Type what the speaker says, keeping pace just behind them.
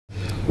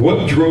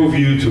What drove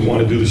you to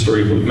want to do the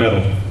story with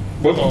metal?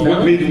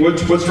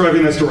 What's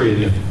driving that story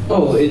in you?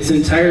 Oh, it's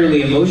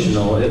entirely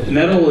emotional.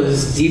 Metal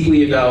is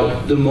deeply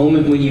about the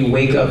moment when you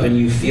wake up and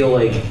you feel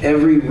like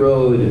every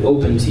road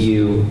open to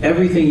you,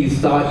 everything you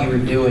thought you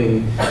were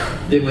doing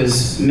that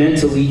was meant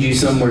to lead you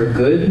somewhere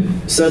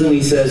good,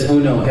 suddenly says, oh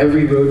no,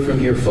 every road from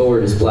here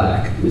forward is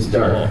black, is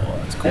dark,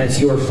 and it's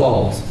your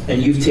fault.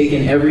 And you've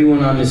taken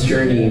everyone on this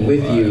journey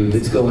with you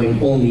that's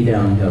going only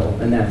downhill,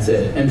 and that's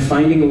it. And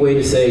finding a way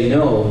to say,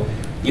 no,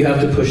 you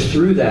have to push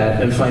through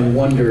that and find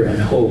wonder and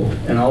hope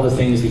and all the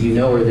things that you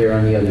know are there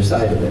on the other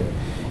side of it.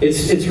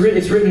 It's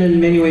written in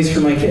many ways for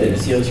my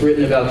kids. You know, it's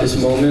written about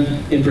this moment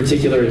in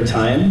particular in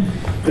time,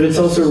 but it's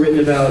also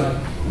written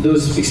about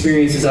those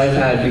experiences I've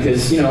had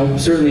because, you know,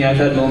 certainly I've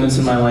had moments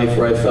in my life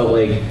where I felt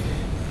like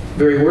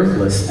very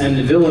worthless. And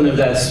the villain of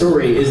that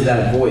story is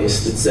that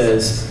voice that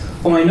says,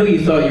 oh, I know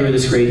you thought you were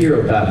this great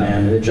hero,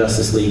 Batman, in the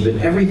Justice League,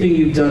 but everything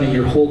you've done in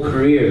your whole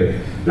career,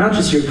 not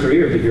just your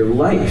career, but your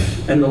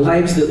life, and the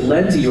lives that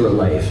led to your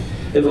life,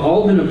 have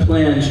all been a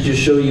plan to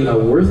just show you how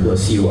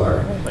worthless you are.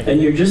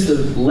 And you're just a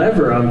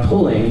lever I'm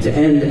pulling to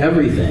end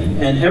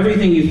everything. And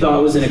everything you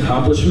thought was an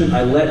accomplishment,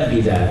 I let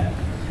be that.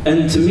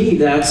 And to me,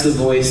 that's the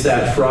voice,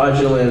 that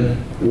fraudulent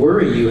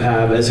worry you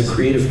have as a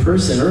creative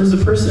person, or as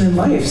a person in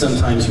life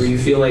sometimes, where you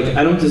feel like,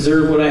 I don't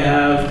deserve what I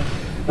have,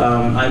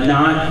 I'm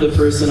not the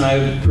person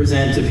I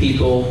present to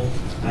people.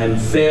 I'm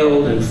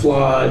failed and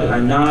flawed.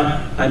 I'm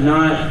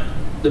not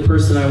the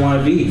person I want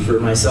to be for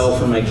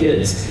myself or my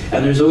kids.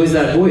 And there's always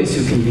that voice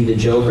who can be the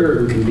Joker,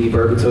 who can be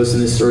Barbatos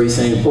in this story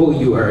saying, oh,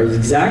 you are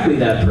exactly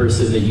that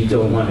person that you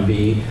don't want to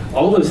be.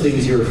 All those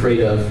things you're afraid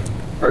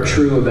of are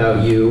true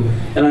about you,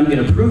 and I'm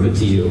going to prove it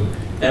to you.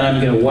 And I'm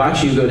going to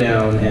watch you go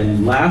down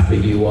and laugh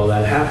at you while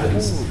that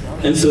happens.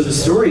 And so the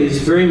story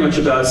is very much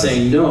about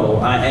saying, no,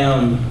 I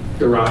am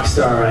the rock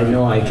star I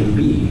know I can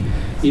be,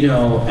 you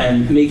know,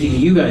 and making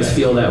you guys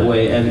feel that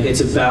way. And it's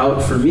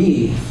about, for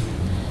me,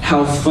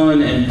 how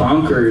fun and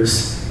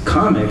bonkers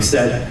comics,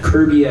 that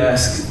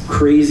Kirby-esque,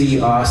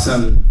 crazy,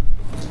 awesome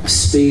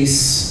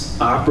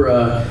space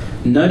opera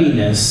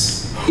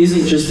nuttiness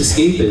isn't just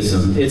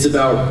escapism. It's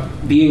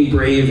about being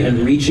brave and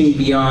reaching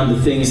beyond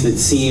the things that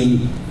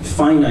seem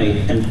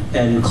finite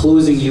and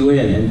closing you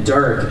in, and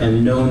dark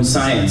and known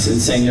science, and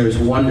saying there's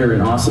wonder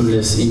and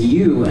awesomeness in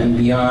you and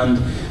beyond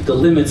the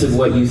limits of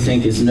what you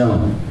think is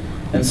known.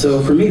 And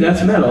so for me,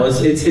 that's metal.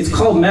 It's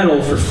called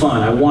metal for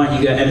fun. I want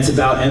you guys, and it's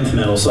about nth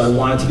metal, so I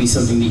want it to be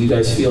something that you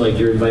guys feel like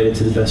you're invited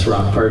to the best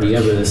rock party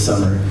ever this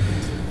summer.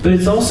 But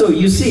it's also,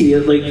 you see,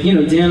 like, you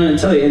know, Dan, I'll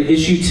tell you, and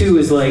issue 2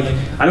 is like,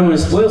 I don't want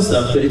to spoil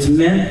stuff, but it's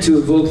meant to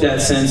evoke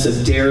that sense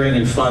of daring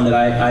and fun that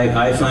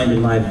I find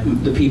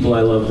in the people I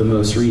love the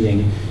most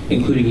reading,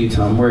 including you,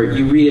 Tom, where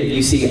you read it and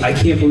you see, I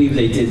can't believe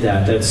they did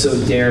that. That's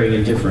so daring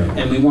and different.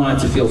 And we want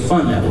it to feel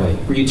fun that way,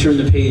 where you turn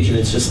the page and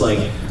it's just like,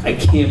 I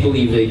can't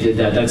believe they did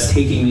that. That's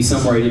taking me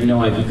somewhere I didn't know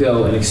I could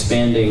go, and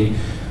expanding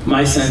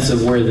my sense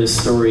of where this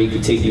story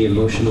could take me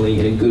emotionally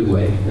in a good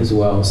way as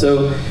well.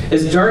 So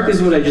as dark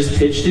as what I just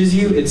pitched is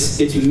you,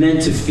 it's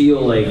meant to feel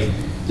like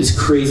this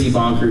crazy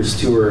bonkers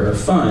tour of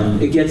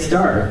fun. It gets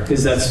dark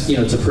because that's, you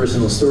know, it's a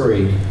personal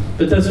story,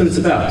 but that's what it's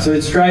about. So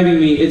it's driving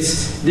me,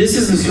 this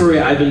is the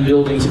story I've been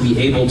building to be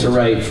able to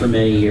write for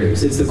many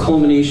years. It's the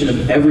culmination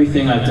of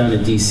everything I've done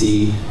at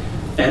DC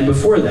and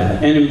before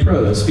that, and in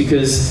prose,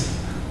 because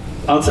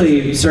I'll tell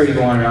you, sorry to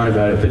go on and on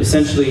about it, but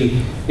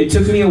essentially, it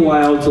took me a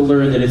while to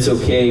learn that it's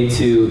okay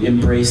to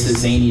embrace the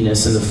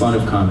zaniness and the fun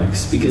of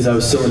comics, because I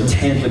was so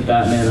intent with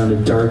Batman on the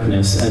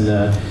darkness,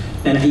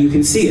 and you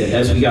can see it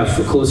as we got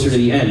closer to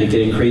the end, it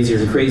getting crazier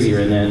and crazier,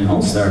 and then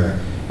All-Star.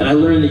 And I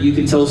learned that you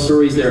can tell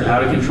stories that are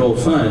out of control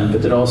fun,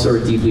 but that also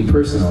are deeply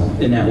personal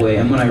in that way.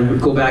 And when I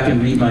go back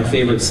and read my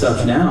favorite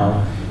stuff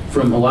now,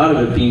 from a lot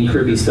of it being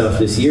Kirby stuff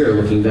this year,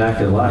 looking back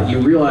at a lot,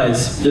 you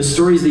realize the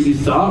stories that you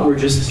thought were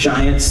just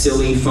giant,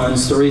 silly, fun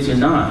stories are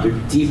not. They're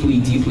deeply,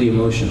 deeply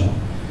emotional.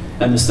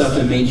 And the stuff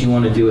that made you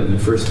want to do it in the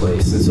first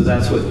place. And so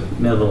that's what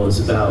metal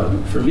is about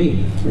for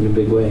me, in a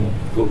big way.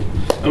 Cool.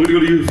 I'm going to go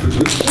to you for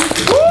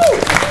this.